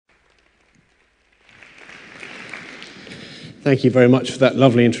Thank you very much for that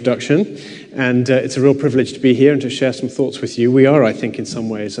lovely introduction. And it's a real privilege to be here and to share some thoughts with you. We are, I think, in some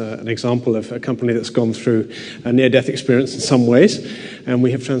ways, an example of a company that's gone through a near-death experience in some ways, and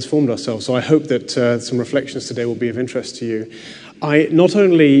we have transformed ourselves. So I hope that some reflections today will be of interest to you. I not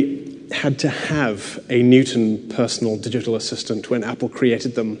only had to have a Newton personal digital assistant when Apple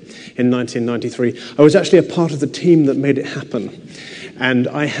created them in 1993, I was actually a part of the team that made it happen. And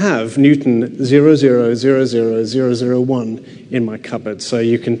I have Newton 0000001 in my cupboard, so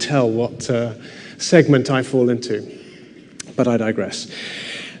you can tell what segment I fall into. But I digress.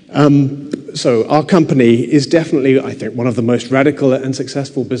 So our company is definitely, I think, one of the most radical and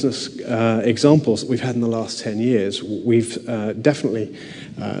successful business examples that we've had in the last 10 years. We've definitely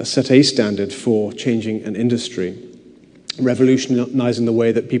set a standard for changing an industry, revolutionizing the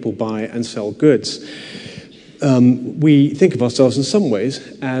way that people buy and sell goods. We think of ourselves in some ways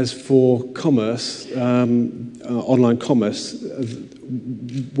as for commerce, online commerce,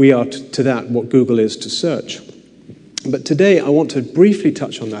 we are to that what Google is to search. But today I want to briefly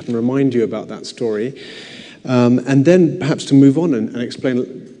touch on that and remind you about that story, and then perhaps to move on and explain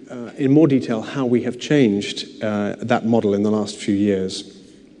in more detail how we have changed that model in the last few years.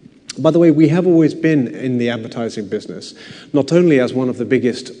 By the way, we have always been in the advertising business, not only as one of the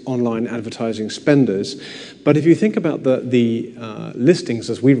biggest online advertising spenders, but if you think about the listings,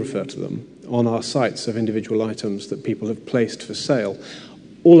 as we refer to them, on our sites of individual items that people have placed for sale,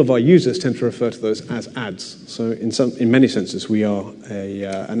 all of our users tend to refer to those as ads. So in many senses, we are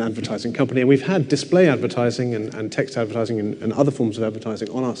an advertising company, and we've had display advertising and text advertising and other forms of advertising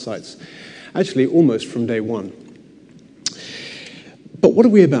on our sites, actually almost from day one. But what are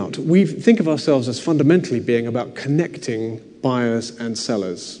we about? We think of ourselves as fundamentally being about connecting buyers and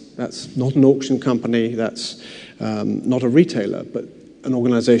sellers. That's not an auction company, that's not a retailer, but an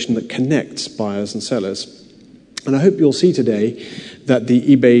organization that connects buyers and sellers. And I hope you'll see today that the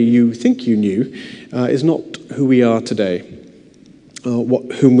eBay you think you knew is not who we are today,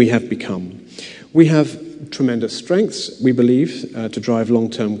 whom we have become. We have tremendous strengths, we believe, to drive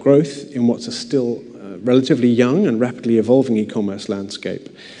long-term growth in what's a still relatively young and rapidly evolving e-commerce landscape.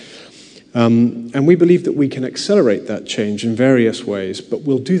 And we believe that we can accelerate that change in various ways, but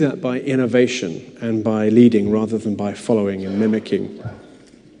we'll do that by innovation and by leading rather than by following and mimicking.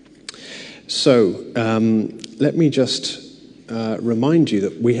 So let me just remind you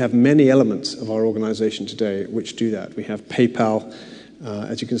that we have many elements of our organization today which do that. We have PayPal,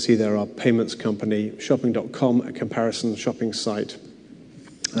 as you can see there, our payments company, shopping.com, a comparison shopping site,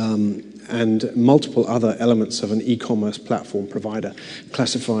 and multiple other elements of an e-commerce platform provider,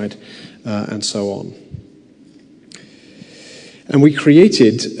 classified, and so on. And we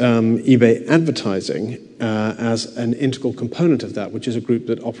created eBay Advertising as an integral component of that, which is a group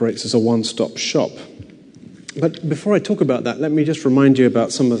that operates as a one-stop shop. But before I talk about that, let me just remind you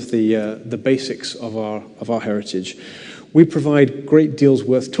about some of the basics of our heritage. We provide great deals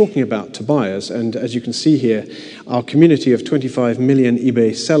worth talking about to buyers, and as you can see here, our community of 25 million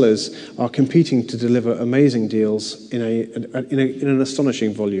eBay sellers are competing to deliver amazing deals in an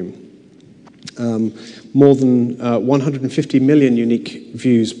astonishing volume. More than 150 million unique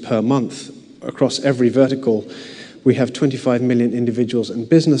views per month across every vertical. We have 25 million individuals and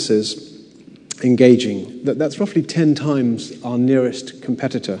businesses engaging. That's roughly 10 times our nearest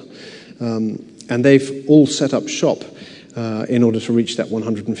competitor, and they've all set up shop in order to reach that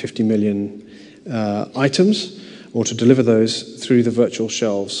 150 million items, or to deliver those through the virtual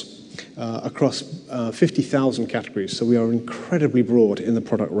shelves across 50,000 categories. So we are incredibly broad in the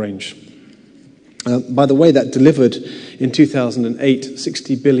product range. By the way, that delivered in 2008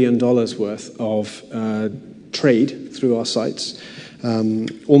 $60 billion worth of trade through our sites,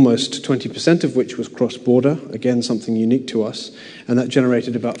 almost 20% of which was cross-border, again something unique to us, and that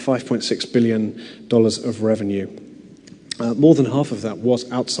generated about $5.6 billion of revenue. More than half of that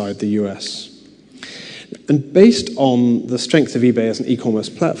was outside the US. And based on the strength of eBay as an e-commerce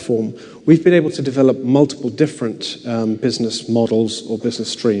platform, we've been able to develop multiple different business models or business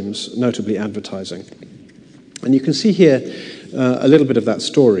streams, notably advertising. And you can see here a little bit of that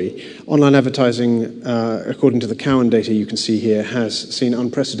story. Online advertising, according to the Cowen data you can see here, has seen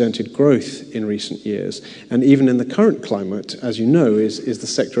unprecedented growth in recent years. And even in the current climate, as you know, is the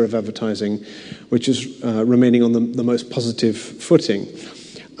sector of advertising which is remaining on the most positive footing.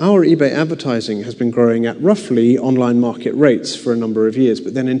 Our eBay advertising has been growing at roughly online market rates for a number of years,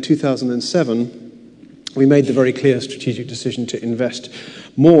 but then in 2007, we made the very clear strategic decision to invest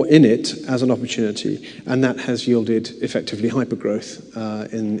more in it as an opportunity, and that has yielded effectively hypergrowth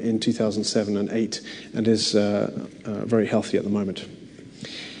in 2007 and 2008, and is very healthy at the moment.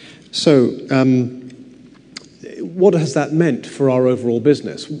 So what has that meant for our overall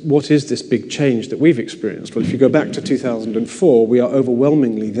business? What is this big change that we've experienced? Well, if you go back to 2004, we are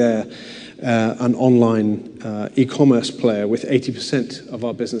overwhelmingly there, an online e-commerce player with 80% of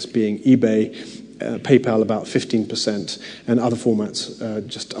our business being eBay, PayPal about 15%, and other formats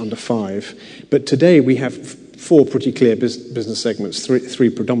just under 5%. But today we have 4 pretty clear business segments,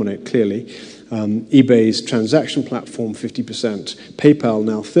 three predominate clearly. eBay's transaction platform, 50%, PayPal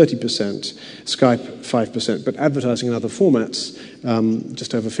now 30%, Skype 5%, but advertising in other formats,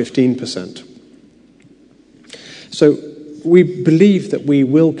 just over 15%. So we believe that we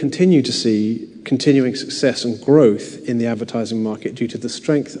will continue to see continuing success and growth in the advertising market due to the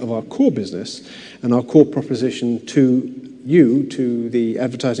strength of our core business and our core proposition to you, to the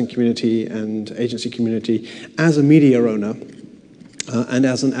advertising community and agency community, as a media owner and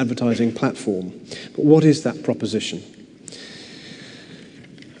as an advertising platform. But what is that proposition?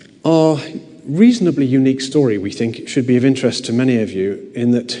 Our reasonably unique story, we think, should be of interest to many of you,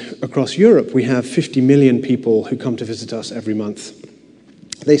 in that across Europe we have 50 million people who come to visit us every month.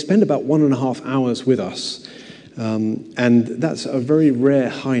 They spend about 1.5 hours with us, and that's a very rare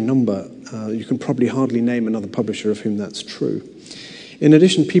high number. You can probably hardly name another publisher of whom that's true. In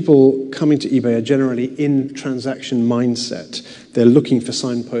addition, people coming to eBay are generally in transaction mindset. They're looking for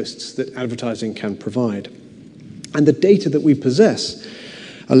signposts that advertising can provide. And the data that we possess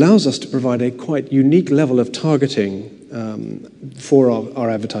allows us to provide a quite unique level of targeting for our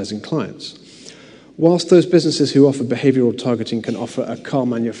advertising clients. Whilst those businesses who offer behavioral targeting can offer a car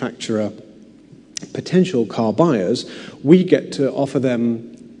manufacturer potential car buyers, we get to offer them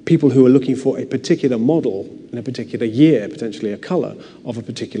people who are looking for a particular model in a particular year, potentially a color of a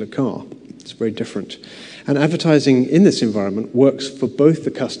particular car. It's very different. And advertising in this environment works for both the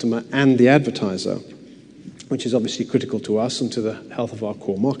customer and the advertiser, which is obviously critical to us and to the health of our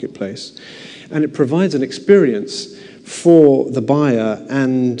core marketplace. And it provides an experience for the buyer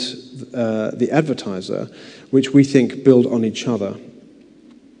and the advertiser, which we think build on each other.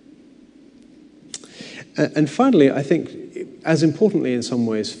 And finally, I think, as importantly in some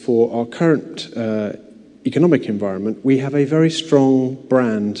ways for our current economic environment, we have a very strong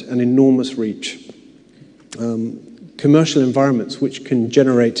brand and enormous reach. Commercial environments which can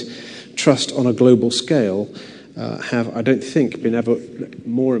generate trust on a global scale have, I don't think, been ever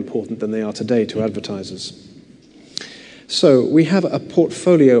more important than they are today to advertisers. So we have a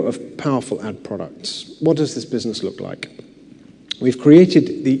portfolio of powerful ad products. What does this business look like? We've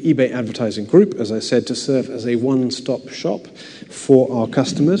created the eBay Advertising Group, as I said, to serve as a one-stop shop for our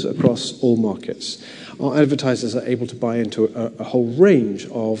customers across all markets. Our advertisers are able to buy into a whole range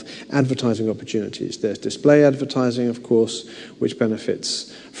of advertising opportunities. There's display advertising, of course, which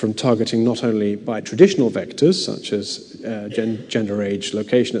benefits from targeting not only by traditional vectors, such as gender, age,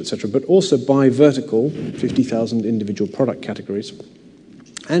 location, etc., but also by vertical, 50,000 individual product categories,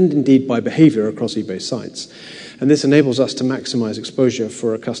 and indeed by behavior across eBay sites. And this enables us to maximize exposure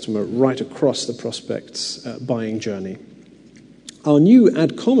for a customer right across the prospect's buying journey. Our new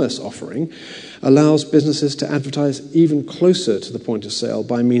ad commerce offering allows businesses to advertise even closer to the point of sale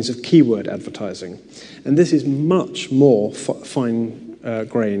by means of keyword advertising. And this is much more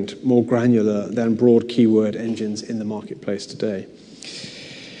fine-grained, more granular than broad keyword engines in the marketplace today.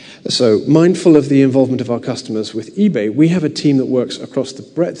 So, mindful of the involvement of our customers with eBay, we have a team that works across the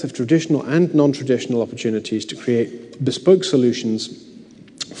breadth of traditional and non-traditional opportunities to create bespoke solutions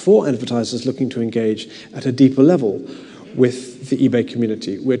for advertisers looking to engage at a deeper level with the eBay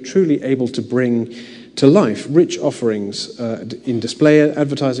community. We're truly able to bring to life rich offerings in display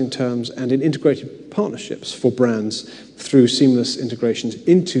advertising terms and in integrated partnerships for brands through seamless integrations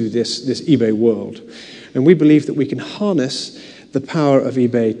into this eBay world. And we believe that we can harness the power of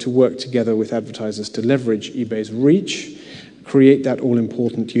eBay to work together with advertisers to leverage eBay's reach, create that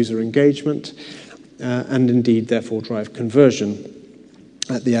all-important user engagement, and indeed, therefore, drive conversion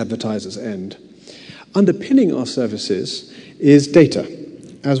at the advertiser's end. Underpinning our services is data.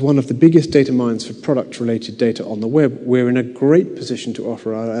 As one of the biggest data mines for product-related data on the web, we're in a great position to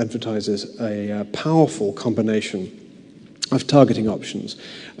offer our advertisers a powerful combination of targeting options.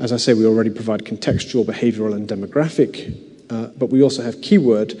 As I say, we already provide contextual, behavioral, and demographic, but we also have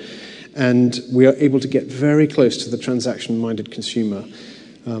keyword, and we are able to get very close to the transaction-minded consumer.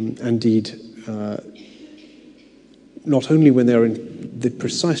 Indeed, not only when they're in the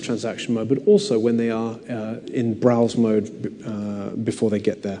precise transaction mode, but also when they are in browse mode before they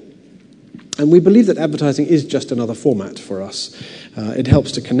get there. And we believe that advertising is just another format for us. It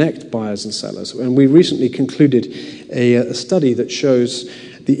helps to connect buyers and sellers. And we recently concluded a study that shows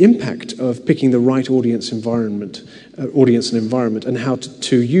the impact of picking the right audience and environment, and how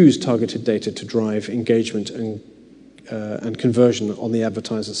to use targeted data to drive engagement and and conversion on the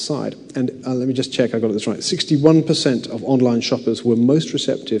advertiser's side. And let me just check I got this right. 61% of online shoppers were most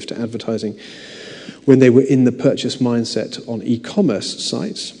receptive to advertising when they were in the purchase mindset on e-commerce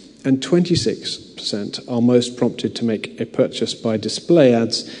sites, and 26% are most prompted to make a purchase by display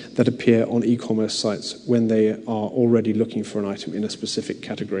ads that appear on e-commerce sites when they are already looking for an item in a specific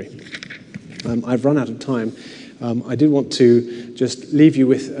category. I've run out of time. I did want to just leave you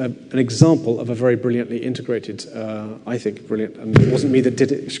with an example of a very brilliantly integrated, I think brilliant, and it wasn't me that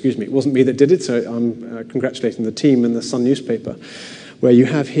did it, it wasn't me that did it, so I'm congratulating the team and the Sun newspaper, where you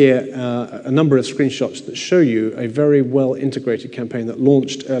have here a number of screenshots that show you a very well-integrated campaign that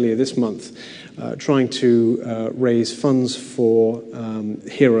launched earlier this month, trying to raise funds for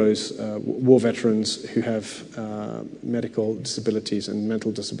heroes, war veterans who have medical disabilities and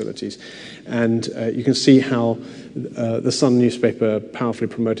mental disabilities. And you can see how the Sun newspaper powerfully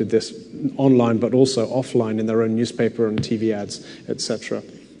promoted this online, but also offline in their own newspaper and TV ads, etc.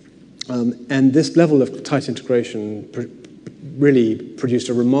 And this level of tight integration really produced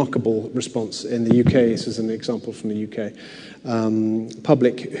a remarkable response in the UK. This is an example from the UK.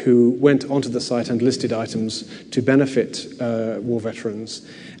 Public who went onto the site and listed items to benefit war veterans,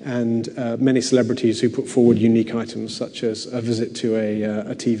 and many celebrities who put forward unique items, such as a visit to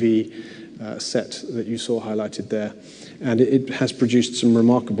a TV set that you saw highlighted there. And it has produced some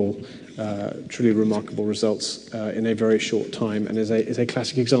remarkable, truly remarkable results in a very short time, and is a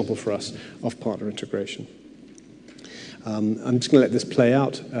classic example for us of partner integration. I'm just going to let this play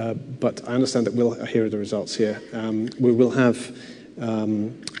out, but I understand that here are the results here. We will have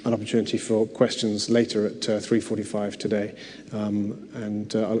an opportunity for questions later at 3:45 today,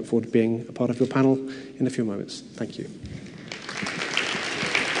 and I look forward to being a part of your panel in a few moments. Thank you.